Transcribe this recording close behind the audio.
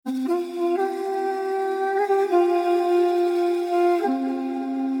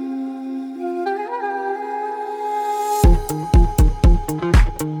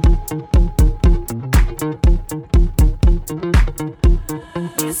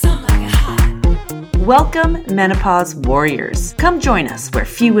Welcome, Menopause Warriors. Come join us where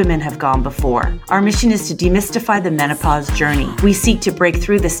few women have gone before. Our mission is to demystify the menopause journey. We seek to break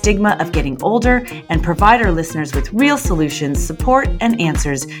through the stigma of getting older and provide our listeners with real solutions, support, and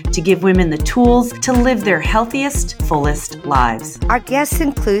answers to give women the tools to live their healthiest, fullest lives. Our guests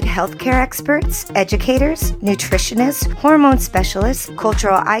include healthcare experts, educators, nutritionists, hormone specialists,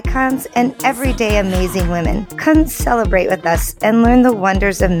 cultural icons, and everyday amazing women. Come celebrate with us and learn the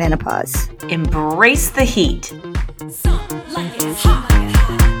wonders of menopause. Embrace the heat.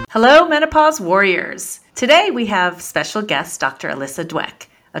 Hello, Menopause Warriors. Today we have special guest Dr. Alyssa Dweck,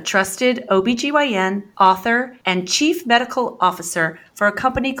 a trusted OBGYN, author, and chief medical officer for a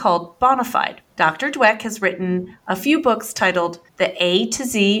company called Bonafide. Dr. Dweck has written a few books titled The A to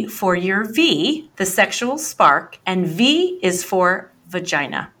Z for Your V, The Sexual Spark, and V is for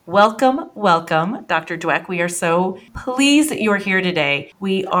Vagina. Welcome, Dr. Dweck. We are so pleased that you are here today.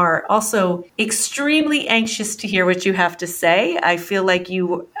 We are also extremely anxious to hear what you have to say. I feel like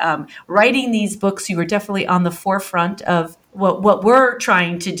you, writing these books, you were definitely on the forefront of what we're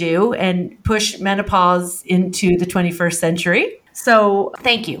trying to do and push menopause into the 21st century. So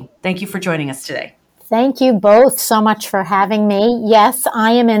thank you. Thank you for joining us today. Thank you both so much for having me. Yes,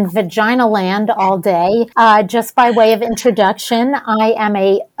 I am in vagina land all day. Just by way of introduction, I am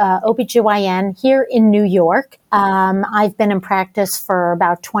a OBGYN here in New York. I've been in practice for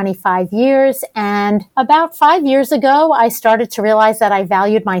about 25 years, and about 5 years ago, I started to realize that I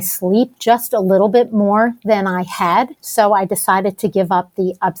valued my sleep just a little bit more than I had. So I decided to give up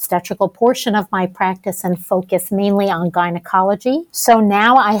the obstetrical portion of my practice and focus mainly on gynecology. So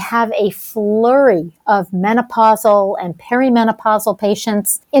now I have a flurry of menopausal and perimenopausal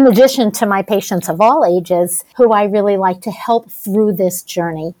patients, in addition to my patients of all ages, who I really like to help through this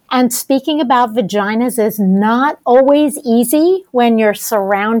journey. And speaking about vaginas is not always easy when you're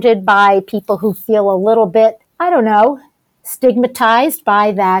surrounded by people who feel a little bit, stigmatized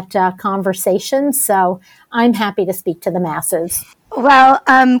by that conversation. So I'm happy to speak to the masses. Well,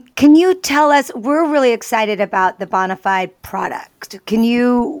 can you tell us, we're really excited about the Bonafide product. Can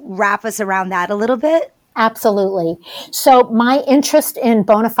you wrap us around that a little bit? Absolutely. So my interest in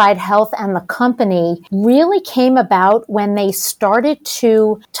Bonafide Health and the company really came about when they started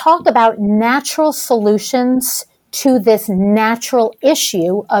to talk about natural solutions to this natural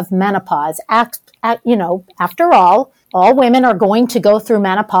issue of menopause. After all women are going to go through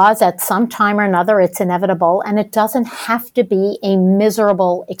menopause at some time or another. It's inevitable, and it doesn't have to be a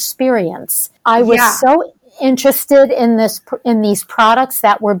miserable experience. I was so interested in these products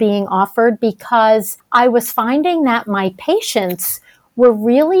that were being offered because I was finding that my patients were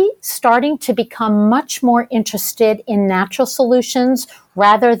really starting to become much more interested in natural solutions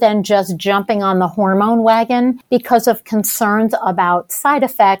rather than just jumping on the hormone wagon because of concerns about side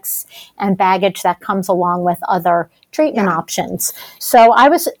effects and baggage that comes along with other treatment options. So I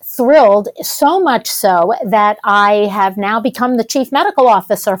was thrilled, so much so that I have now become the chief medical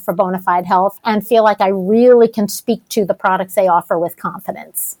officer for Bonafide Health and feel like I really can speak to the products they offer with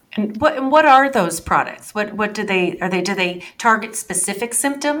confidence. And what are those products? What do they target specific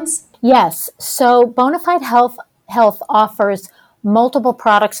symptoms? Yes. So Bonafide Health offers multiple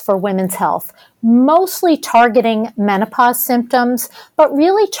products for women's health, mostly targeting menopause symptoms, but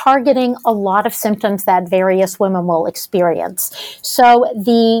really targeting a lot of symptoms that various women will experience. So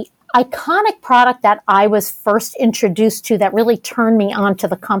the iconic product that I was first introduced to that really turned me onto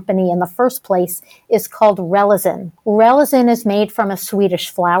the company in the first place is called Relazin. Relazin is made from a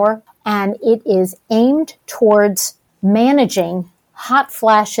Swedish flower, and it is aimed towards managing hot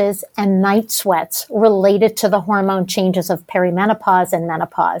flashes and night sweats related to the hormone changes of perimenopause and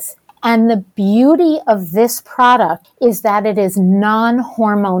menopause. And the beauty of this product is that it is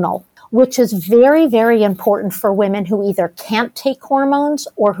non-hormonal, which is very, very important for women who either can't take hormones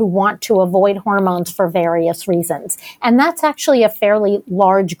or who want to avoid hormones for various reasons. And that's actually a fairly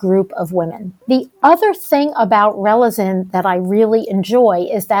large group of women. The other thing about Relazin that I really enjoy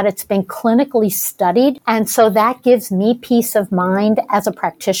is that it's been clinically studied. And so that gives me peace of mind as a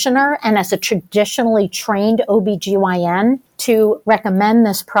practitioner and as a traditionally trained OBGYN to recommend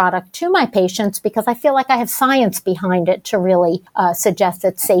this product to my patients because I feel like I have science behind it to really suggest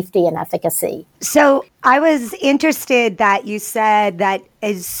its safety and efficacy. So I was interested that you said that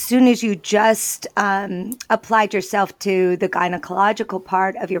as soon as you just applied yourself to the gynecological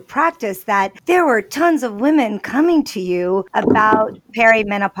part of your practice, that there were tons of women coming to you about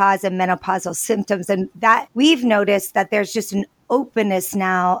perimenopause and menopausal symptoms, and that we've noticed that there's just an openness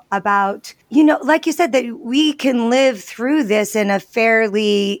now about, like you said, that we can live through this in a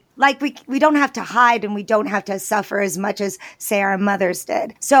fairly, like we don't have to hide and we don't have to suffer as much as, say, our mothers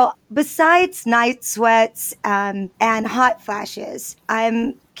did. So besides night sweats and hot flashes,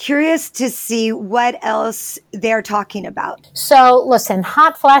 I'm curious to see what else they're talking about. So listen,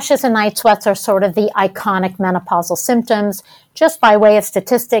 hot flashes and night sweats are sort of the iconic menopausal symptoms. Just by way of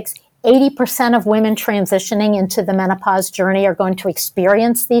statistics, 80% of women transitioning into the menopause journey are going to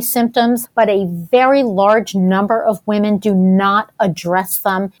experience these symptoms, but a very large number of women do not address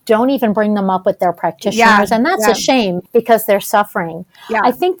them, don't even bring them up with their practitioners. And that's a shame because they're suffering.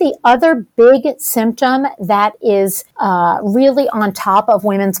 I think the other big symptom that is really on top of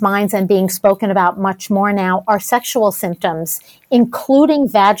women's minds and being spoken about much more now are sexual symptoms, including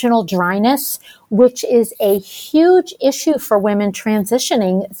vaginal dryness, which is a huge issue for women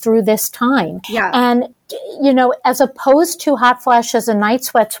transitioning through this time. And, as opposed to hot flashes and night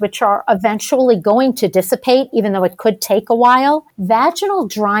sweats, which are eventually going to dissipate, even though it could take a while, vaginal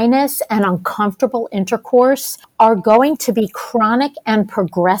dryness and uncomfortable intercourse are going to be chronic and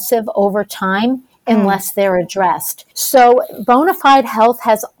progressive over time unless they're addressed. So Bonafide Health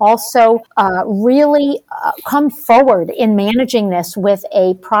has also really come forward in managing this with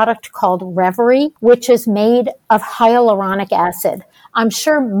a product called Reverie, which is made of hyaluronic acid. I'm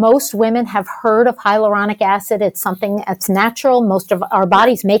sure most women have heard of hyaluronic acid. It's something that's natural. Most of our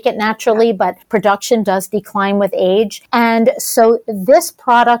bodies make it naturally, but production does decline with age. And so this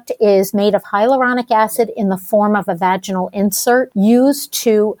product is made of hyaluronic acid in the form of a vaginal insert used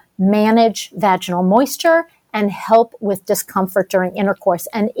to manage vaginal moisture and help with discomfort during intercourse.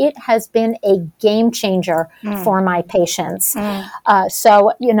 And it has been a game changer for my patients.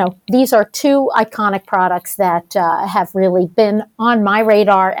 So, these are two iconic products that have really been on my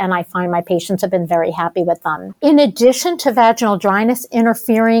radar, and I find my patients have been very happy with them. In addition to vaginal dryness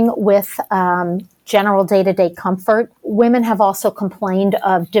interfering with general day-to-day comfort, women have also complained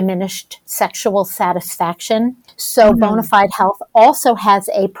of diminished sexual satisfaction. So Bonafide Health also has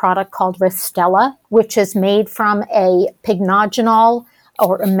a product called Restella, which is made from a pycnogenol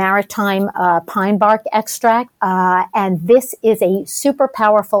or a maritime pine bark extract. And this is a super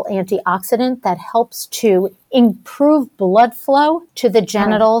powerful antioxidant that helps to improve blood flow to the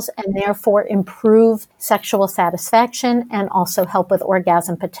genitals and therefore improve sexual satisfaction and also help with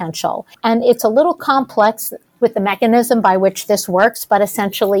orgasm potential. And it's a little complex with the mechanism by which this works, but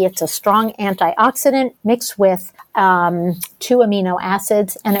essentially it's a strong antioxidant mixed with 2 amino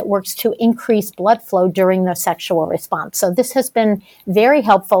acids, and it works to increase blood flow during the sexual response. So this has been very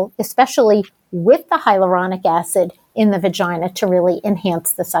helpful, especially with the hyaluronic acid in the vagina, to really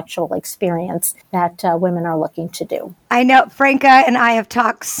enhance the sexual experience that women are looking to do. I know Franca and I have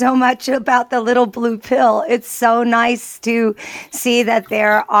talked so much about the little blue pill. It's so nice to see that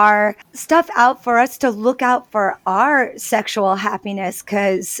there are stuff out for us to look out for our sexual happiness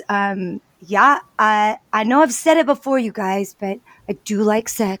because, I know I've said it before, you guys, but I do like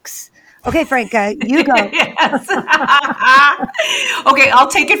sex. Okay, Franca, you go. Yes. Okay, I'll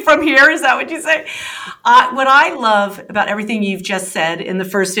take it from here. Is that what you say? What I love about everything you've just said in the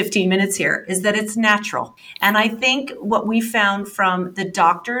first 15 minutes here is that it's natural. And I think what we found from the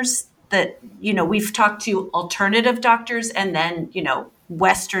doctors that, we've talked to alternative doctors and then,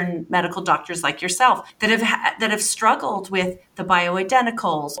 Western medical doctors like yourself that have struggled with the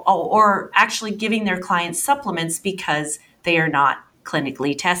bioidenticals or actually giving their clients supplements because they are not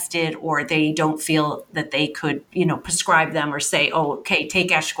clinically tested or they don't feel that they could, prescribe them or say, oh, okay, take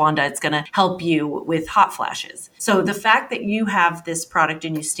ashwagandha. It's going to help you with hot flashes. So the fact that you have this product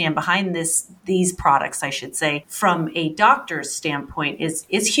and you stand behind these products, I should say, from a doctor's standpoint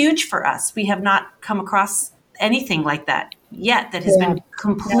is huge for us. We have not come across anything like that yet that has been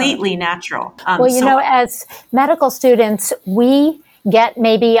completely natural. As medical students, we get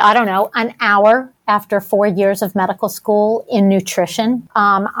maybe, an hour after 4 years of medical school in nutrition.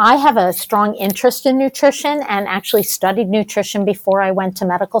 I have a strong interest in nutrition and actually studied nutrition before I went to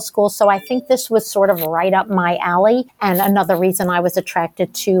medical school. So I think this was sort of right up my alley and another reason I was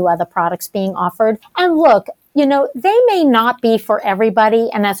attracted to the products being offered. And look, they may not be for everybody.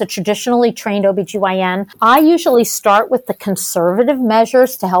 And as a traditionally trained OBGYN, I usually start with the conservative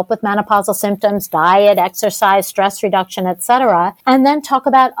measures to help with menopausal symptoms, diet, exercise, stress reduction, etc., and then talk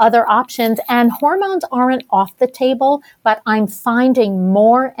about other options. And hormones aren't off the table, but I'm finding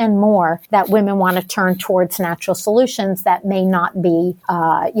more and more that women want to turn towards natural solutions that may not be,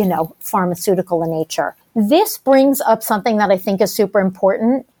 pharmaceutical in nature. This brings up something that I think is super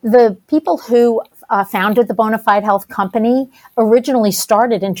important. The people who founded the Bonafide Health Company, originally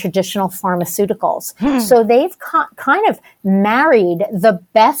started in traditional pharmaceuticals. So they've kind of married the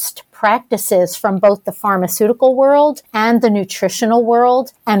best practices from both the pharmaceutical world and the nutritional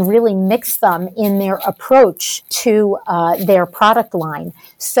world and really mix them in their approach to their product line.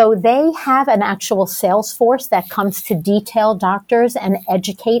 So they have an actual sales force that comes to detail doctors and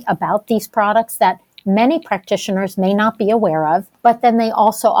educate about these products that many practitioners may not be aware of, but then they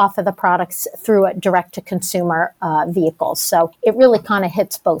also offer the products through a direct-to-consumer vehicles. So it really kind of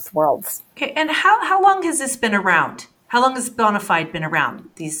hits both worlds. Okay, and how long has this been around? How long has Bonafide been around,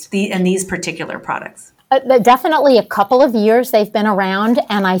 these particular products? Definitely a couple of years they've been around,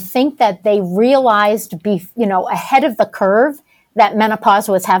 and I think that they realized, ahead of the curve, that menopause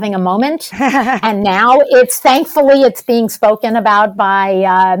was having a moment. And now thankfully it's being spoken about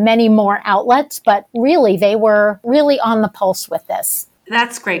by many more outlets, but really they were really on the pulse with this.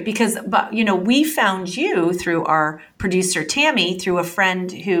 That's great because, we found you through our producer, Tammy, through a friend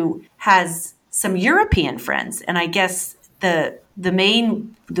who has some European friends. And I guess the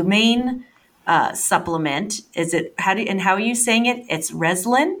main supplement, how are you saying it? It's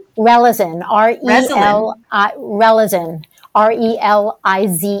Relizin? Relizin, Relizin.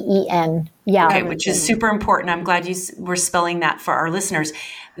 Relizen. Yeah. Okay, which is super important. I'm glad you were spelling that for our listeners.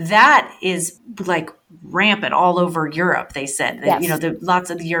 That is like rampant all over Europe, they said. Yes. Lots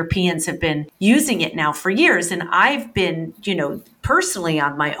of the Europeans have been using it now for years. And I've been, personally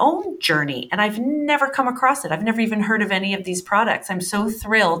on my own journey, and I've never come across it. I've never even heard of any of these products. I'm so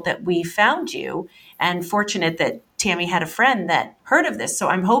thrilled that we found you and fortunate that Tammy had a friend that heard of this. So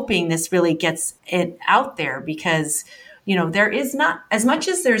I'm hoping this really gets it out there because there is not, as much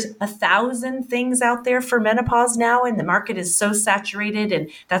as there's 1,000 things out there for menopause now, and the market is so saturated, and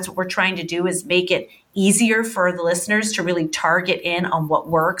that's what we're trying to do is make it easier for the listeners to really target in on what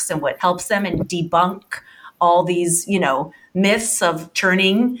works and what helps them and debunk all these, myths of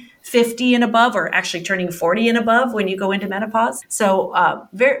turning 50 and above, or actually turning 40 and above when you go into menopause. So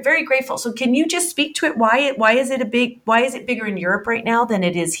very, very grateful. So can you just speak to it? Why is it bigger in Europe right now than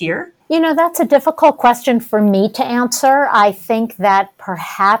it is here? That's a difficult question for me to answer. I think that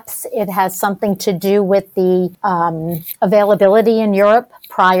perhaps it has something to do with the availability in Europe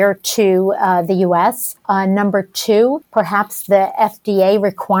prior to the U.S. Number two, perhaps the FDA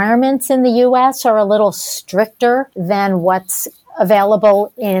requirements in the U.S. are a little stricter than what's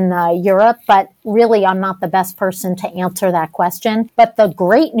available in Europe, but really I'm not the best person to answer that question. But the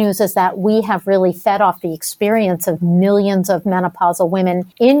great news is that we have really fed off the experience of millions of menopausal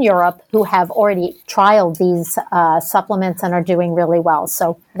women in Europe who have already trialed these supplements and are doing really well.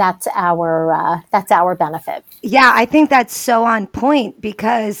 So that's our benefit. Yeah, I think that's so on point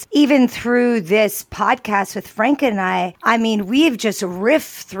because even through this podcast with Frank and I mean, we've just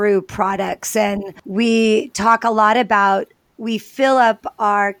riffed through products and we talk a lot about we fill up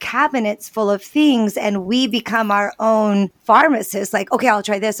our cabinets full of things and we become our own pharmacists. Like, okay, I'll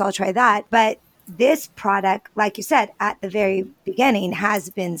try this, I'll try that. But this product, like you said, at the very beginning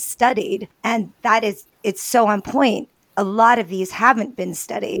has been studied. And it's so on point. A lot of these haven't been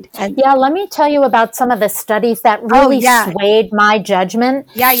studied. And yeah, let me tell you about some of the studies that really swayed my judgment.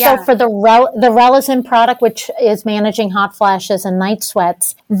 Yeah. So for the Relizin product, which is managing hot flashes and night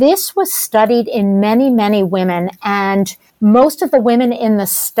sweats, this was studied in many, many women, and most of the women in the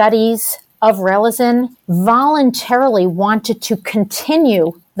studies of Relizin voluntarily wanted to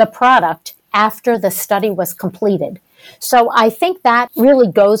continue the product after the study was completed. So I think that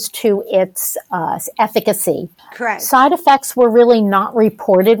really goes to its efficacy. Correct. Side effects were really not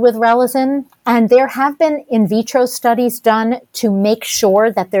reported with Relizin, and there have been in vitro studies done to make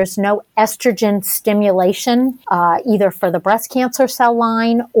sure that there's no estrogen stimulation, either for the breast cancer cell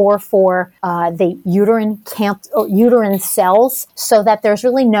line or for the uterine cells, so that there's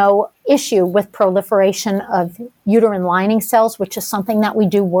really no issue with proliferation of uterine lining cells, which is something that we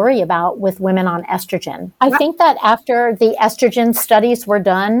do worry about with women on estrogen. I think that after the estrogen studies were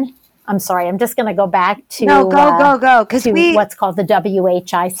done, I'm sorry, I'm just going to go back to go. To what's called the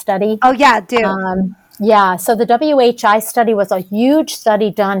WHI study. Oh, yeah, do. So the WHI study was a huge study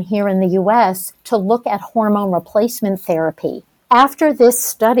done here in the U.S. to look at hormone replacement therapy. After this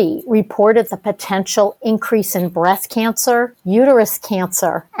study reported the potential increase in breast cancer, uterus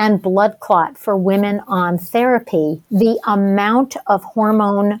cancer, and blood clot for women on therapy, the amount of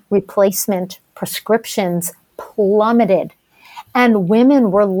hormone replacement prescriptions plummeted. And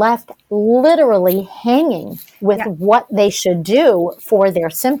women were left literally hanging with what they should do for their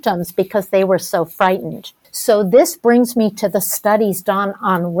symptoms because they were so frightened. So this brings me to the studies done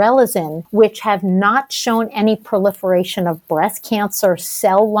on Relazin, which have not shown any proliferation of breast cancer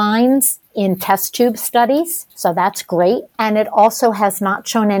cell lines in test tube studies. So that's great. And it also has not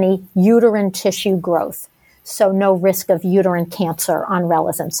shown any uterine tissue growth. So no risk of uterine cancer on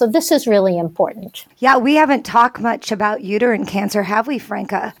Relazin. So this is really important. Yeah, we haven't talked much about uterine cancer, have we,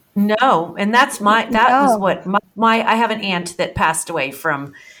 Franca? No, and that was what I have an aunt that passed away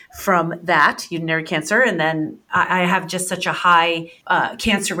from that urinary cancer, and then I have just such a high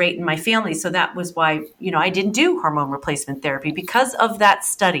cancer rate in my family, so that was why I didn't do hormone replacement therapy because of that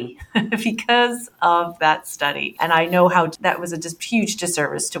study, and I know how that was a just huge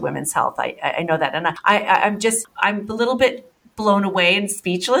disservice to women's health. I know that, and I'm a little bit blown away and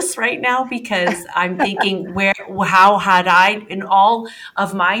speechless right now because I'm thinking how had I in all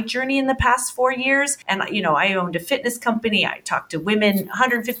of my journey in the past 4 years, and I owned a fitness company. I talked to women,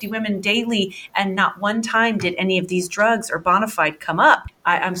 150 women daily, and not one time did any of these drugs or Bonafide come up.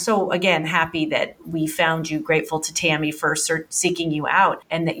 I'm so, again, happy that we found you, grateful to Tammy for seeking you out,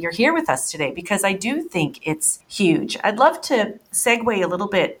 and that you're here with us today because I do think it's huge. I'd love to segue a little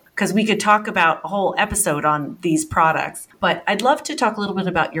bit because we could talk about a whole episode on these products, but I'd love to talk a little bit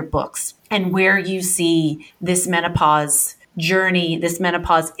about your books and where you see this menopause journey, this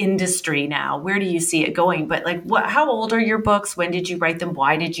menopause industry now. Where do you see it going? But how old are your books? When did you write them?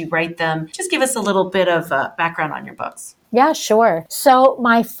 Why did you write them? Just give us a little bit of background on your books. Yeah, sure. So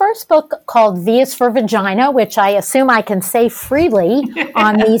my first book called V is for Vagina, which I assume I can say freely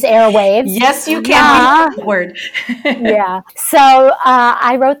on these airwaves. Yes, you can. Yeah. Word. Yeah. So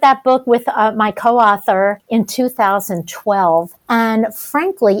I wrote that book with my co-author in 2012. And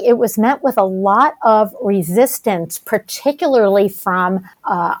frankly, it was met with a lot of resistance, particularly from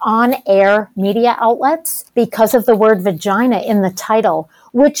on-air media outlets because of the word vagina in the title,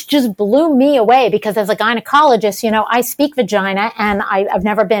 which just blew me away because as a gynecologist, I speak vagina and I've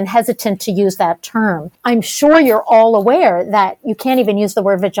never been hesitant to use that term. I'm sure you're all aware that you can't even use the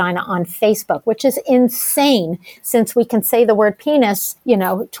word vagina on Facebook, which is insane since we can say the word penis,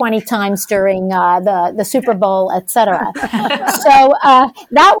 20 times during the Super Bowl, etc. So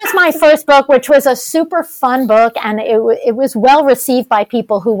that was my first book, which was a super fun book, and it was well received by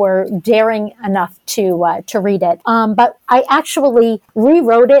people who were daring enough to read it. But I actually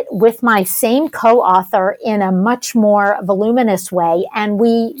rewrote it with my same co-author in a much more voluminous way, and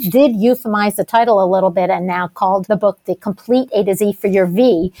we did euphemize the title a little bit and now called the book The Complete A to Z for Your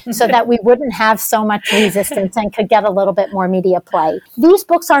V, so that we wouldn't have so much resistance and could get a little bit more media play. These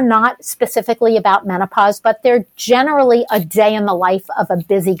books are not specifically about menopause, but they're generally a day in the life of a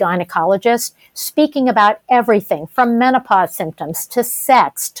busy gynecologist, speaking about everything from menopause symptoms to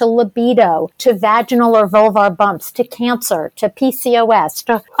sex, to libido, to vaginal or vulvar bumps, to cancer, to PCOS,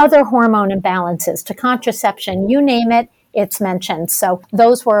 to other hormone imbalances, to contraception, you name it, it's mentioned. So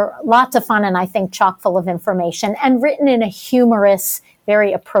those were lots of fun and I think chock full of information and written in a humorous,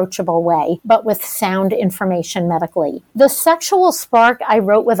 very approachable way, but with sound information medically. The Sexual Spark I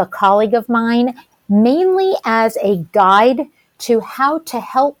wrote with a colleague of mine, mainly as a guide to how to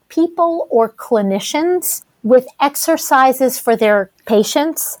help people or clinicians with exercises for their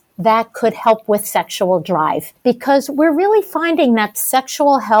patients that could help with sexual drive. Because we're really finding that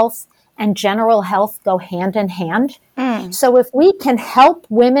sexual health and general health go hand in hand. So if we can help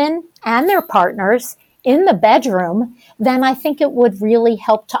women and their partners in the bedroom, then I think it would really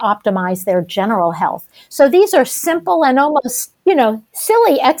help to optimize their general health. So these are simple and almost,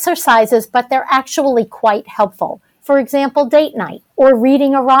 silly exercises, but they're actually quite helpful. For example, date night or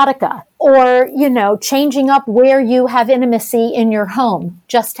reading erotica or, changing up where you have intimacy in your home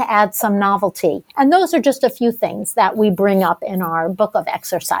just to add some novelty. And those are just a few things that we bring up in our book of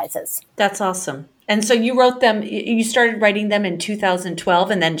exercises. That's awesome. And so you wrote them, you started writing them in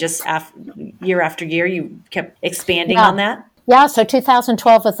 2012 and then just year after year, you kept expanding on that? Yeah, so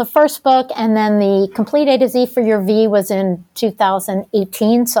 2012 was the first book, and then the Complete A to Z for Your V was in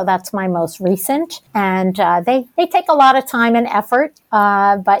 2018, so that's my most recent. And they take a lot of time and effort,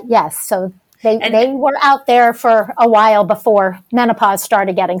 but yes, so they were out there for a while before menopause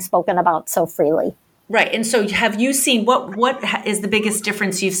started getting spoken about so freely. Right. And so have you seen what is the biggest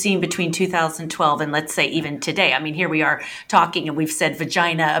difference you've seen between 2012 and let's say even today? I mean, here we are talking and we've said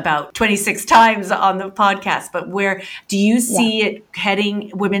vagina about 26 times on the podcast, but where do you see it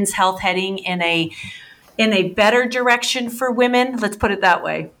heading, women's health heading in a better direction for women? Let's put it that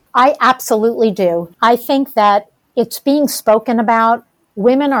way. I absolutely do. I think that it's being spoken about.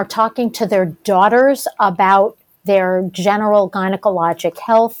 Women are talking to their daughters about their general gynecologic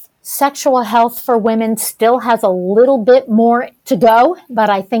health. Sexual health for women still has a little bit more to go, but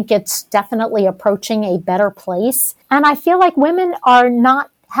I think it's definitely approaching a better place. And I feel like women are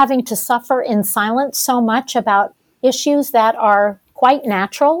not having to suffer in silence so much about issues that are quite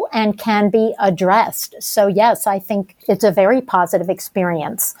natural and can be addressed. So yes, I think it's a very positive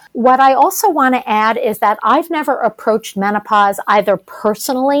experience. What I also want to add is that I've never approached menopause either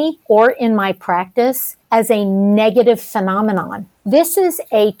personally or in my practice as a negative phenomenon. This is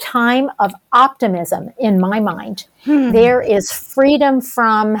a time of optimism in my mind. There is freedom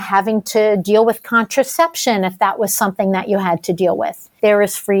from having to deal with contraception if that was something that you had to deal with. There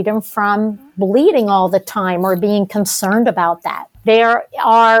is freedom from bleeding all the time or being concerned about that. There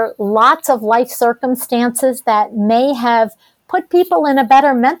are lots of life circumstances that may have put people in a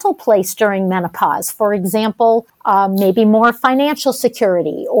better mental place during menopause. For example, maybe more financial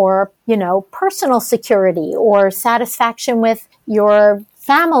security or, personal security or satisfaction with your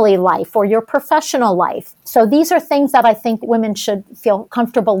family life or your professional life. So these are things that I think women should feel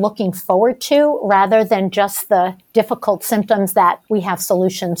comfortable looking forward to rather than just the difficult symptoms that we have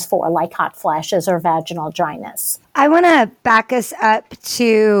solutions for, like hot flashes or vaginal dryness. I want to back us up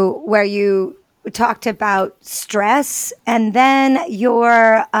to where you talked about stress and then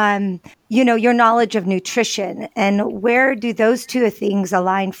your knowledge of nutrition, and where do those two things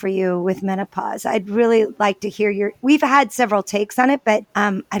align for you with menopause? I'd really like to hear we've had several takes on it, but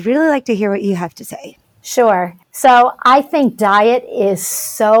I'd really like to hear what you have to say. Sure. So I think diet is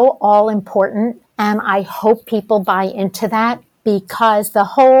so all important, and I hope people buy into that, because the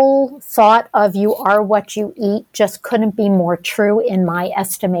whole thought of you are what you eat just couldn't be more true in my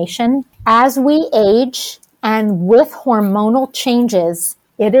estimation. As we age and with hormonal changes,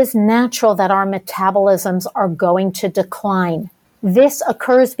 it is natural that our metabolisms are going to decline. This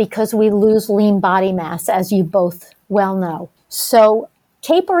occurs because we lose lean body mass, as you both well know. So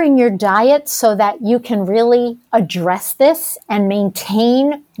tapering your diet so that you can really address this and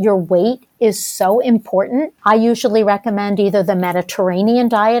maintain your weight is so important. I usually recommend either the Mediterranean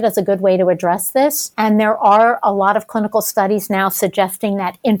diet as a good way to address this. And there are a lot of clinical studies now suggesting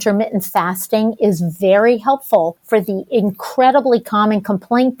that intermittent fasting is very helpful for the incredibly common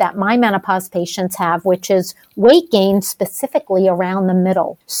complaint that my menopause patients have, which is weight gain specifically around the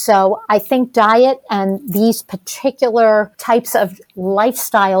middle. So I think diet and these particular types of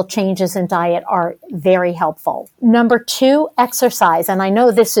lifestyle changes in diet are very helpful. Number 2, exercise. And I know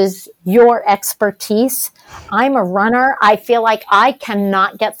this is your expertise. I'm a runner. I feel like I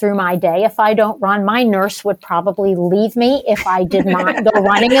cannot get through my day if I don't run. My nurse would probably leave me if I did not go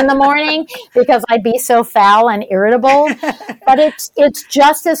running in the morning because I'd be so foul and irritable. But it's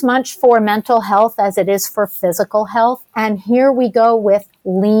just as much for mental health as it is for physical health. And here we go with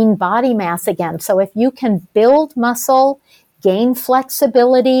lean body mass again. So if you can build muscle, gain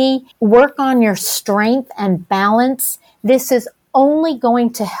flexibility, work on your strength and balance, this is only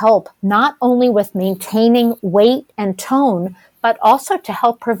going to help not only with maintaining weight and tone, but also to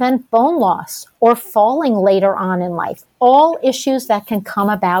help prevent bone loss or falling later on in life. All issues that can come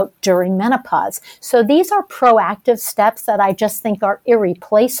about during menopause. So these are proactive steps that I just think are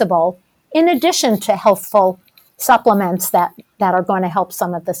irreplaceable, in addition to healthful supplements that are going to help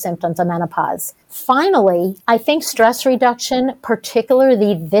some of the symptoms of menopause. Finally, I think stress reduction,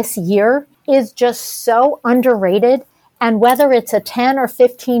 particularly this year, is just so underrated. And whether it's a 10 or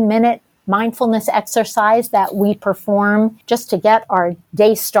 15 minute mindfulness exercise that we perform just to get our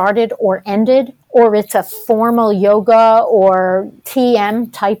day started or ended, or it's a formal yoga or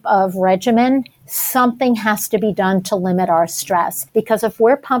TM type of regimen, something has to be done to limit our stress. Because if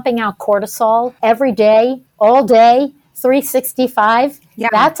we're pumping out cortisol every day, all day, 365,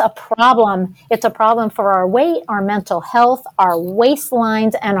 that's a problem. It's a problem for our weight, our mental health, our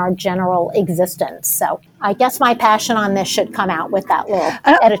waistlines, and our general existence. So I guess my passion on this should come out with that little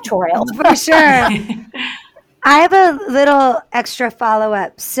editorial. For sure. I have a little extra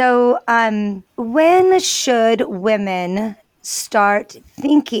follow-up. So when should women start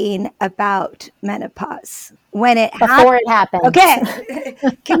thinking about menopause? When it before it happens. Okay.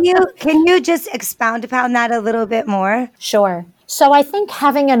 Can you just expound upon that a little bit more? Sure. So I think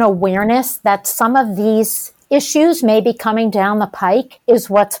having an awareness that some of these issues may be coming down the pike is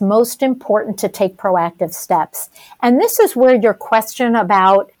what's most important to take proactive steps. And this is where your question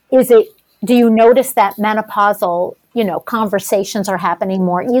about do you notice that menopausal conversations are happening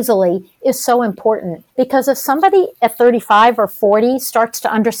more easily is so important. Because if somebody at 35 or 40 starts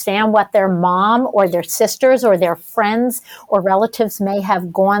to understand what their mom or their sisters or their friends or relatives may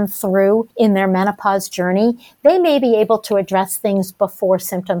have gone through in their menopause journey, they may be able to address things before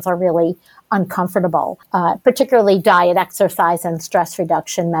symptoms are really uncomfortable, particularly diet, exercise, and stress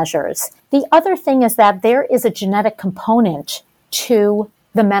reduction measures. The other thing is that there is a genetic component to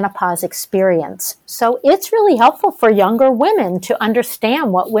the menopause experience. So it's really helpful for younger women to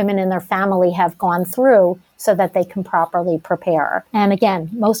understand what women in their family have gone through so that they can properly prepare. And again,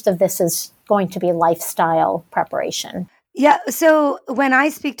 most of this is going to be lifestyle preparation. Yeah. So when I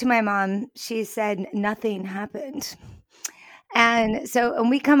speak to my mom, she said nothing happened. And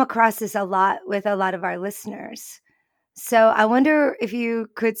we come across this a lot with a lot of our listeners. So I wonder if you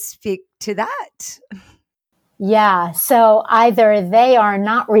could speak to that. Yeah. So either they are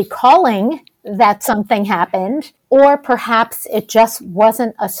not recalling that something happened, or perhaps it just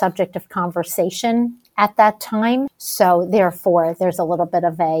wasn't a subject of conversation at that time. So therefore, there's a little bit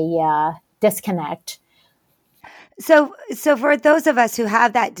of a disconnect. So for those of us who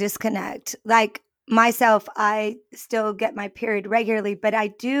have that disconnect, like myself, I still get my period regularly, but I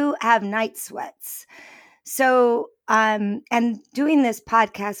do have night sweats. So, and doing this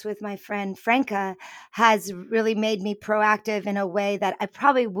podcast with my friend Franca has really made me proactive in a way that I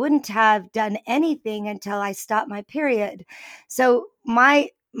probably wouldn't have done anything until I stopped my period. So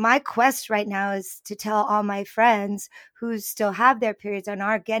my quest right now is to tell all my friends who still have their periods and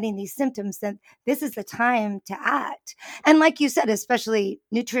are getting these symptoms that this is the time to act. And like you said, especially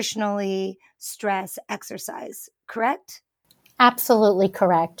nutritionally, stress, exercise, correct? Absolutely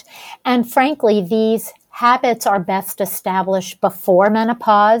correct. And frankly, these habits are best established before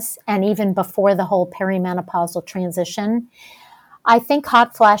menopause and even before the whole perimenopausal transition. I think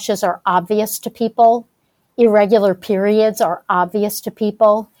hot flashes are obvious to people. Irregular periods are obvious to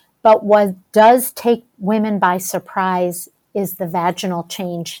people. But what does take women by surprise is the vaginal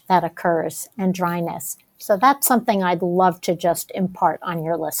change that occurs and dryness. So that's something I'd love to just impart on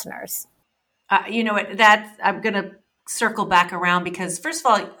your listeners. You know what? I'm going to circle back around because first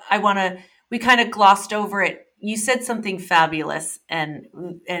of all, we kind of glossed over it. You said something fabulous and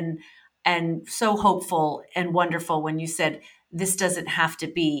so hopeful and wonderful when you said this doesn't have to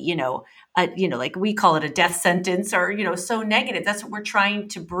be, like we call it a death sentence or, so negative. That's what we're trying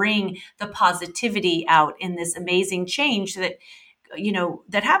to bring the positivity out in this amazing change that,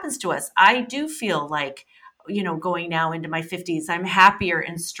 that happens to us. I do feel like, going now into my 50s, I'm happier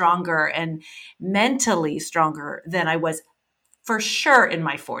and stronger and mentally stronger than I was for sure in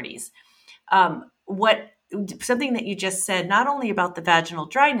my 40s. Something that you just said, not only about the vaginal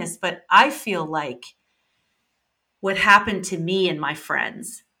dryness, but I feel like what happened to me and my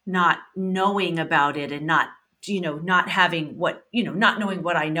friends, not knowing about it and not having not knowing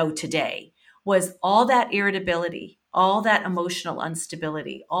what I know today, was all that irritability, all that emotional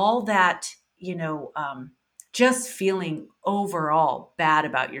instability, all that, just feeling overall bad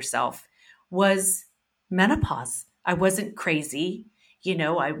about yourself was menopause. I wasn't crazy.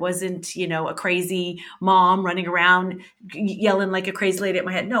 I wasn't, a crazy mom running around yelling like a crazy lady at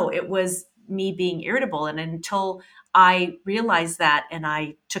my head. No, it was me being irritable. And until I realized that and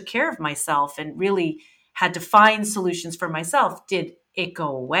I took care of myself and really had to find solutions for myself, did it go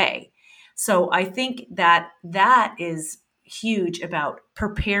away. So I think that is huge about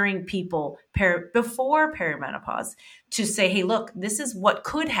preparing people before perimenopause to say, hey, look, this is what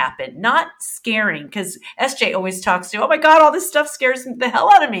could happen, not scaring, because SJ always talks to, oh my God, all this stuff scares the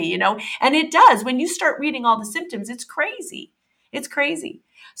hell out of me, and it does. When you start reading all the symptoms, it's crazy. It's crazy.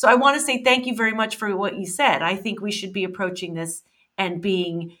 So I want to say thank you very much for what you said. I think we should be approaching this and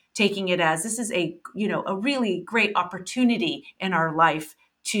taking it as this is a really great opportunity in our life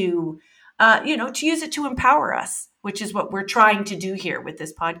to use it to empower us, which is what we're trying to do here with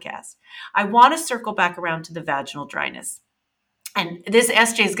this podcast. I want to circle back around to the vaginal dryness. And this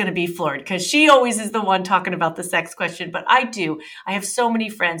SJ is going to be floored because she always is the one talking about the sex question. But I have so many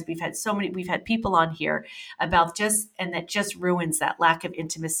friends. We've had people on here about that just ruins that lack of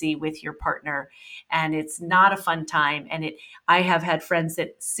intimacy with your partner. And it's not a fun time. And I have had friends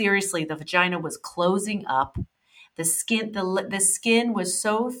that seriously, the vagina was closing up. The skin was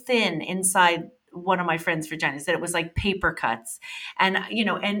so thin inside one of my friends' vaginas that it was like paper cuts. And,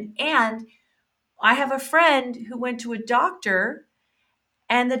 and I have a friend who went to a doctor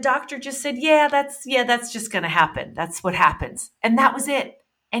and the doctor just said, that's just going to happen. That's what happens. And that was it.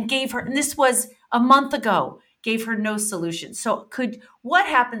 And and this was a month ago, gave her no solution. So what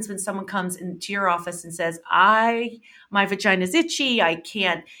happens when someone comes into your office and says, my vagina's itchy. I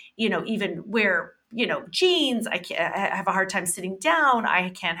can't, even wear jeans. I have a hard time sitting down. I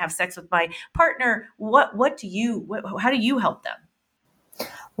can't have sex with my partner. How do you help them?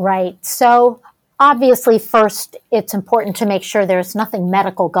 Right. So obviously, first, it's important to make sure there's nothing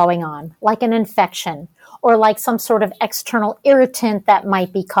medical going on, like an infection or like some sort of external irritant that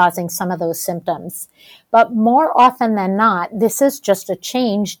might be causing some of those symptoms. But more often than not, this is just a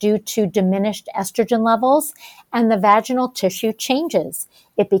change due to diminished estrogen levels, and the vaginal tissue changes.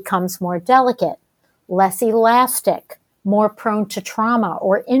 It becomes more delicate, less elastic, more prone to trauma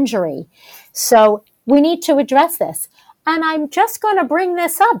or injury. So we need to address this. And I'm just going to bring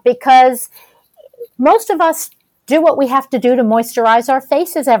this up because most of us do what we have to do to moisturize our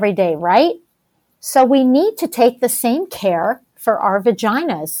faces every day, right? So we need to take the same care for our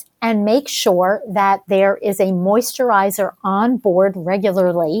vaginas and make sure that there is a moisturizer on board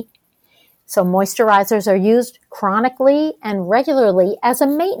regularly. So moisturizers are used chronically and regularly as a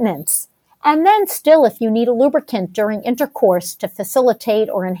maintenance. And then still, if you need a lubricant during intercourse to facilitate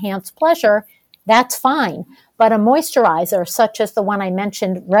or enhance pleasure, that's fine. But a moisturizer, such as the one I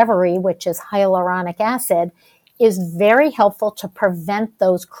mentioned, Reverie, which is hyaluronic acid, is very helpful to prevent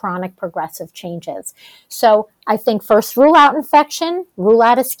those chronic progressive changes. So I think first rule out infection, rule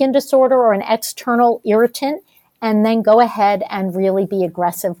out a skin disorder or an external irritant, and then go ahead and really be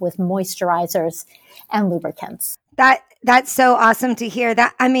aggressive with moisturizers and lubricants. That's so awesome to hear.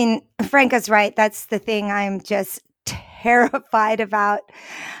 That, I mean, Franca's right. That's the thing I'm just terrified about.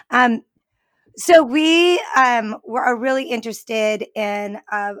 So we are really interested in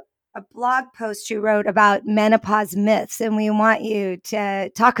a blog post you wrote about menopause myths, and we want you to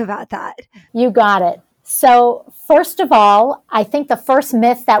talk about that. You got it. So first of all, I think the first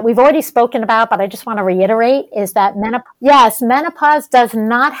myth that we've already spoken about, but I just want to reiterate, is that menopause does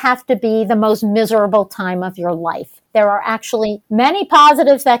not have to be the most miserable time of your life. There are actually many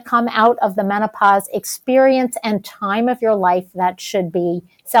positives that come out of the menopause experience and time of your life that should be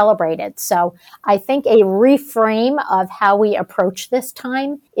celebrated. So I think a reframe of how we approach this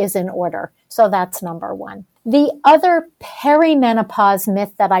time is in order. So that's number one. The other perimenopause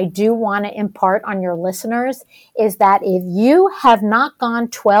myth that I do want to impart on your listeners is that if you have not gone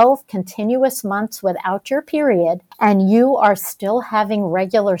 12 continuous months without your period and you are still having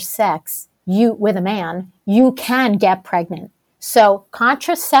regular sex with a man, you can get pregnant. So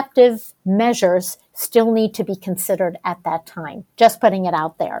contraceptive measures still need to be considered at that time. Just putting it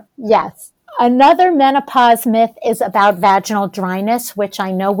out there. Yes. Another menopause myth is about vaginal dryness, which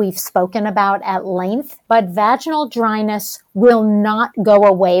I know we've spoken about at length, but vaginal dryness will not go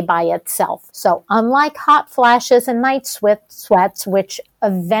away by itself. So unlike hot flashes and night sweats, which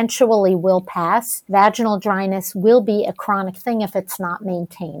eventually will pass, vaginal dryness will be a chronic thing if it's not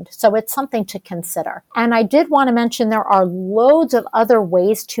maintained. So it's something to consider. And I did want to mention there are loads of other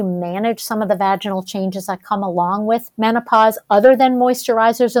ways to manage some of the vaginal changes that come along with menopause other than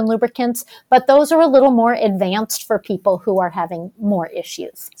moisturizers and lubricants, but those are a little more advanced for people who are having more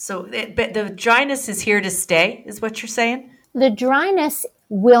issues. So the dryness is here to stay, is what you're saying? The dryness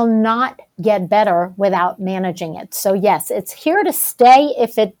will not get better without managing it. So yes, it's here to stay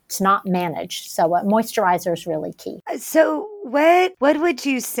if it's not managed. So moisturizer is really key. So what would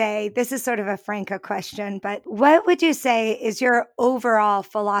you say, this is sort of a Franca question, but what would you say is your overall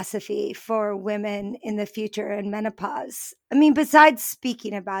philosophy for women in the future in menopause? I mean, besides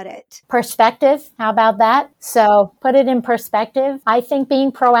speaking about it. Perspective, how about that? So put it in perspective. I think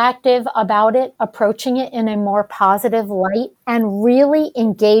being proactive about it, approaching it in a more positive light, and really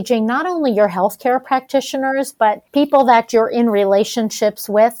engaging not only your healthcare practitioners, but people that you're in relationships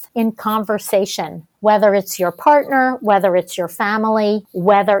with in conversation. Whether it's your partner, whether it's your family,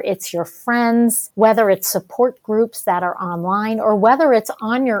 whether it's your friends, whether it's support groups that are online, or whether it's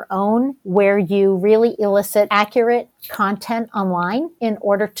on your own where you really elicit accurate content online in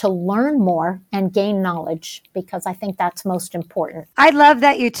order to learn more and gain knowledge, because I think that's most important. I love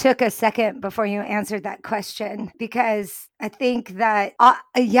that you took a second before you answered that question, because I think that,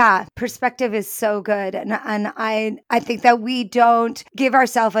 perspective is so good. And I think that we don't give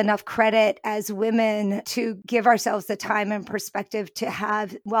ourselves enough credit as women to give ourselves the time and perspective to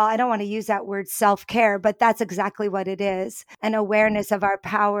have, well, I don't want to use that word self-care, but that's exactly what it is. An awareness of our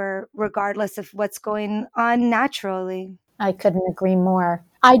power, regardless of what's going on naturally. I couldn't agree more.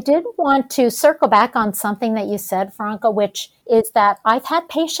 I did want to circle back on something that you said, Franca, which is that I've had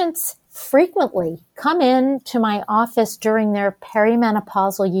patients frequently come in to my office during their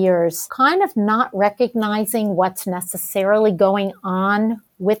perimenopausal years, kind of not recognizing what's necessarily going on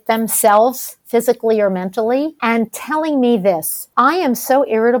with themselves, physically or mentally, and telling me this: I am so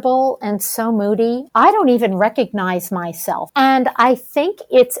irritable and so moody, I don't even recognize myself. And I think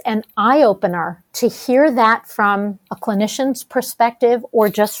it's an eye-opener to hear that from a clinician's perspective or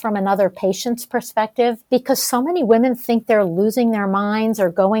just from another patient's perspective, because so many women think they're losing their minds or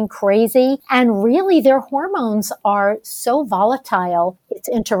going crazy, and really their hormones are so volatile, it's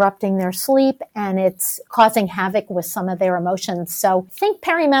interrupting their sleep and it's causing havoc with some of their emotions. So think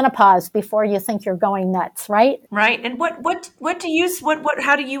perimenopause before you think you're going nuts, right? Right. And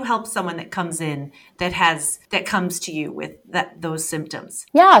how do you help someone that comes in that comes to you with those symptoms?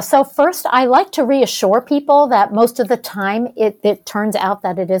 Yeah. So first, I like to reassure people that most of the time it turns out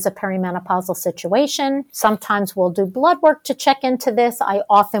that it is a perimenopausal situation. Sometimes we'll do blood work to check into this. I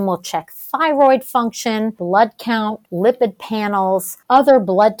often will check thyroid function, blood count, lipid panels, other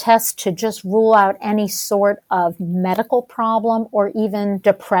blood tests to just rule out any sort of medical problem or even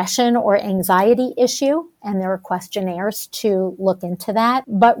depression or anxiety issue. And there are questionnaires to look into that.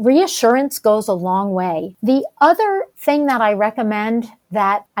 But reassurance goes a long way. The other thing that I recommend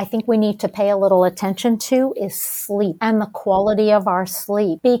that I think we need to pay a little attention to is sleep and the quality of our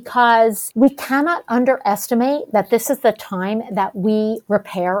sleep, because we cannot underestimate that this is the time that we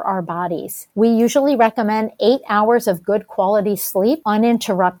repair our bodies. We usually recommend 8 hours of good quality sleep,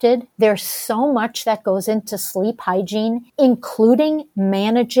 uninterrupted. There's so much that goes into sleep hygiene, including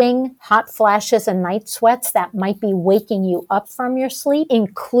managing hot flashes and night sweats that might be waking you up from your sleep,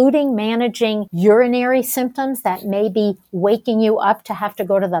 including managing urinary symptoms that may be waking you up to have to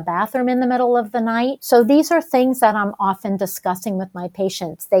go to the bathroom in the middle of the night. So these are things that I'm often discussing with my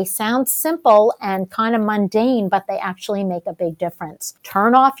patients. They sound simple and kind of mundane, but they actually make a big difference.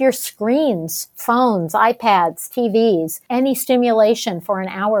 Turn off your screens, phones, iPads, TVs, any stimulation for an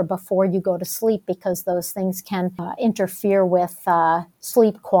hour before you go to sleep, because those things can interfere with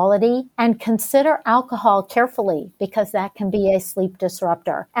sleep quality. And consider alcohol carefully, because that can be a sleep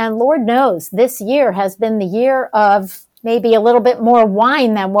disruptor. And Lord knows this year has been the year of maybe a little bit more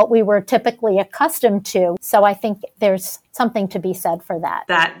wine than what we were typically accustomed to. So I think there's something to be said for that.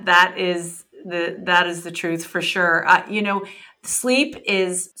 That is the truth for sure. Sleep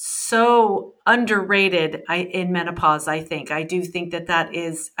is so underrated in menopause, I think. I do think that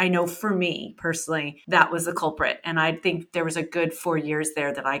is, I know for me personally, that was a culprit. And I think there was a good 4 years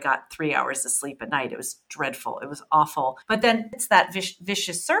there that I got 3 hours of sleep at night. It was dreadful. It was awful. But then it's that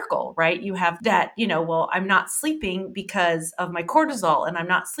vicious circle, right? You have that, well, I'm not sleeping because of my cortisol, and I'm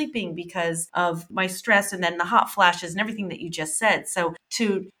not sleeping because of my stress, and then the hot flashes and everything that you just said. So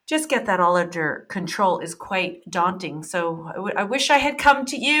to just get that all under control is quite daunting. So I wish I had come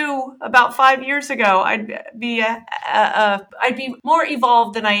to you about 5 years ago. I'd be more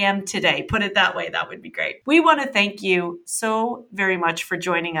evolved than I am today. Put it that way. That would be great. We want to thank you so very much for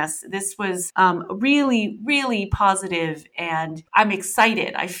joining us. This was really, really positive, and I'm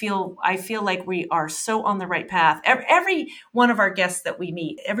excited. I feel like we are so on the right path. Every one of our guests that we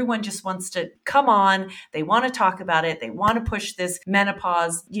meet, everyone just wants to come on. They want to talk about it. They want to push this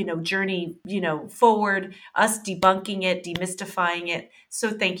menopause journey, forward, us debunking it, demystifying it.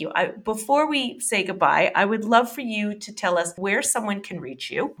 So thank you. Before we say goodbye, I would love for you to tell us where someone can reach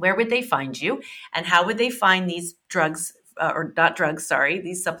you, where would they find you, and how would they find these drugs, or not drugs, sorry,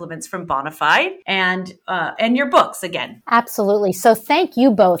 these supplements from Bonafide, and your books again. Absolutely. So thank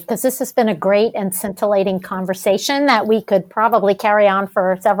you both, because this has been a great and scintillating conversation that we could probably carry on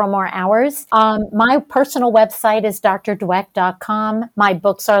for several more hours. My personal website is drdweck.com. My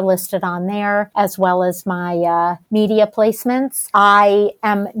books are listed on there, as well as my media placements. I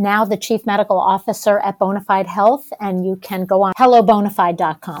am now the Chief Medical Officer at Bonafide Health, and you can go on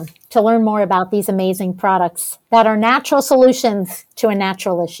hellobonafide.com to learn more about these amazing products that are natural solutions to a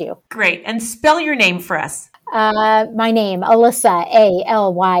natural issue. Great. And spell your name for us. My name, Alyssa,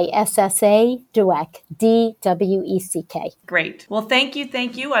 Alyssa Dweck, Dweck. Great. Well, thank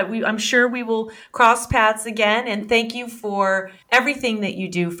you. I'm sure we will cross paths again. And thank you for everything that you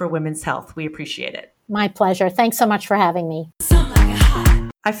do for women's health. We appreciate it. My pleasure. Thanks so much for having me.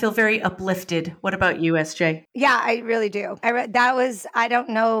 I feel very uplifted. What about you, SJ? Yeah, I really do. I don't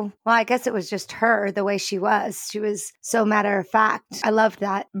know. Well, I guess it was just her, the way she was. She was so matter of fact. I loved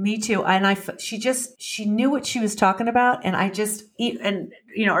that. Me too. And she knew what she was talking about. And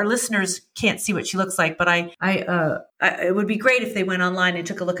our listeners can't see what she looks like, but it would be great if they went online and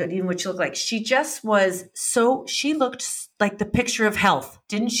took a look at even what she looked like. She just was she looked like the picture of health,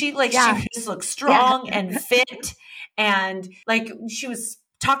 didn't she? Like, yeah. She just looked strong and fit, and like she was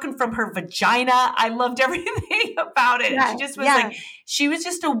talking from her vagina. I loved everything about it. Yeah, She just was like, she was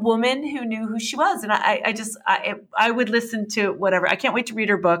just a woman who knew who she was. And I would listen to whatever. I can't wait to read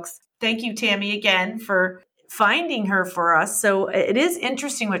her books. Thank you, Tammy, again for finding her for us. So it is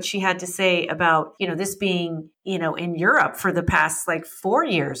interesting what she had to say about, this being, in Europe for the past 4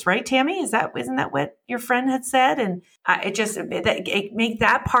 years, right, Tammy? Isn't that what your friend had said? And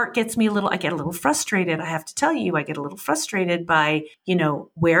that part gets me I get a little frustrated. I have to tell you, I get a little frustrated by,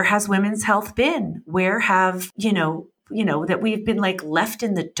 where has women's health been? Where have, that we've been left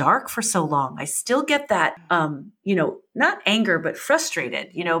in the dark for so long. I still get that, not anger, but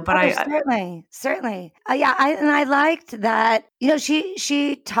frustrated, but certainly. I liked that,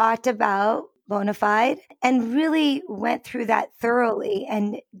 she talked about Bonafide and really went through that thoroughly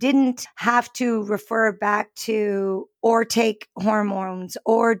and didn't have to refer back to or take hormones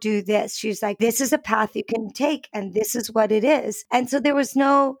or do this. She's like, this is a path you can take and this is what it is. And so it was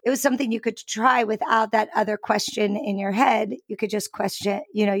something you could try without that other question in your head. You could just question,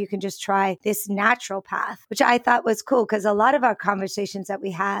 you can just try this natural path, which I thought was cool because a lot of our conversations that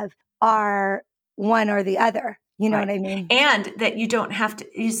we have are one or the other. You know what I mean? And that you don't have to,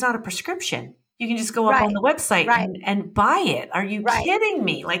 it's not a prescription. You can just go up on the website and buy it. Are you kidding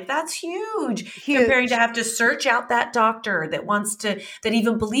me? That's huge comparing to have to search out that doctor that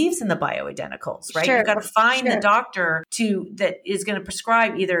even believes in the bioidenticals, right? You've got to find the doctor that is going to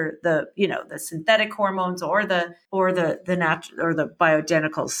prescribe either the synthetic hormones or the natural or the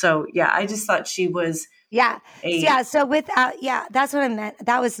bioidenticals. So yeah, I just thought she was So that's what I meant.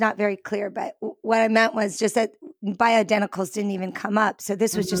 That was not very clear, but what I meant was just that bioidenticals didn't even come up. So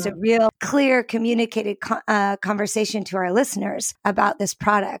this was just a real clear communicated conversation to our listeners about this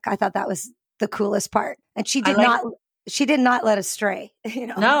product. I thought that was the coolest part. And she did not let us stray.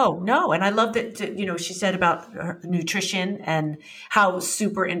 No. And I love that, she said about her nutrition and how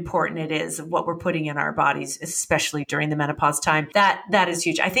super important it is of what we're putting in our bodies, especially during the menopause time. That is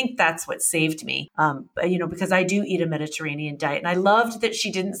huge. I think that's what saved me, because I do eat a Mediterranean diet. And I loved that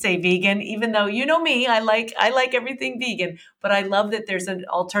she didn't say vegan, even though, me, I like everything vegan, but I love that there's an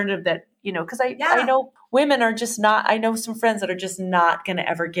alternative that, because I know women are just not, I know some friends that are just not going to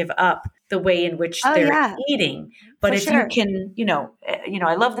ever give up the way in which they're eating. But you can,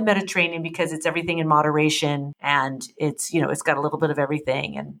 I love the Mediterranean because it's everything in moderation and it's, it's got a little bit of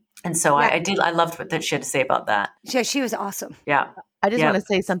everything. And so I loved what she had to say about that. Yeah, she was awesome. Yeah. I just want to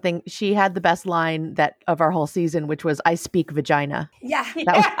say something. She had the best line of our whole season, which was, "I speak vagina." Yeah.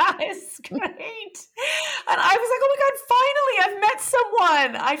 It's great. And I was like, oh my God, finally, I've met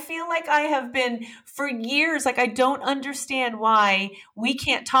someone. I feel like I have been for years. I don't understand why we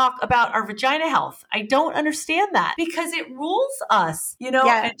can't talk about our vagina health. I don't understand that because it rules us,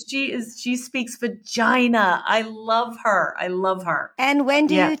 and she speaks vagina. I love her. And when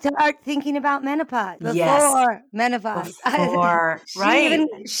do you start thinking about menopause? Before menopause.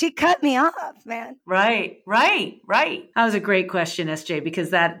 She cut me off, man. Right. That was a great question, SJ, because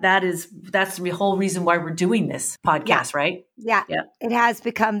that's the whole reason why we're doing this podcast, right? Yeah. It has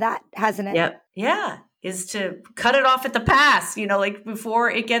become that, hasn't it? Yep. Yeah. Is to cut it off at the pass, before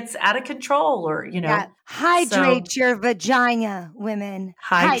it gets out of control or, Hydrate your vagina, women.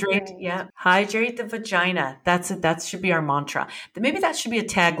 Hydrate the vagina. That should be our mantra. Maybe that should be a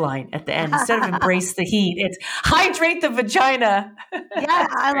tagline at the end. Instead of embrace the heat, it's hydrate the vagina. Yeah,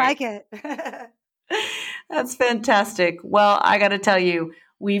 I like it. That's fantastic. Well, I got to tell you,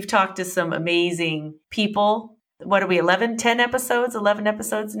 we've talked to some amazing people. What are we, 11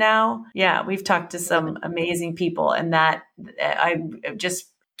 episodes now? Yeah, we've talked to some amazing people, and that I just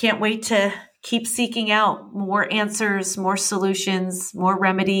can't wait to keep seeking out more answers, more solutions, more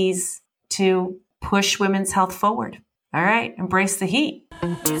remedies to push women's health forward. All right, embrace the heat.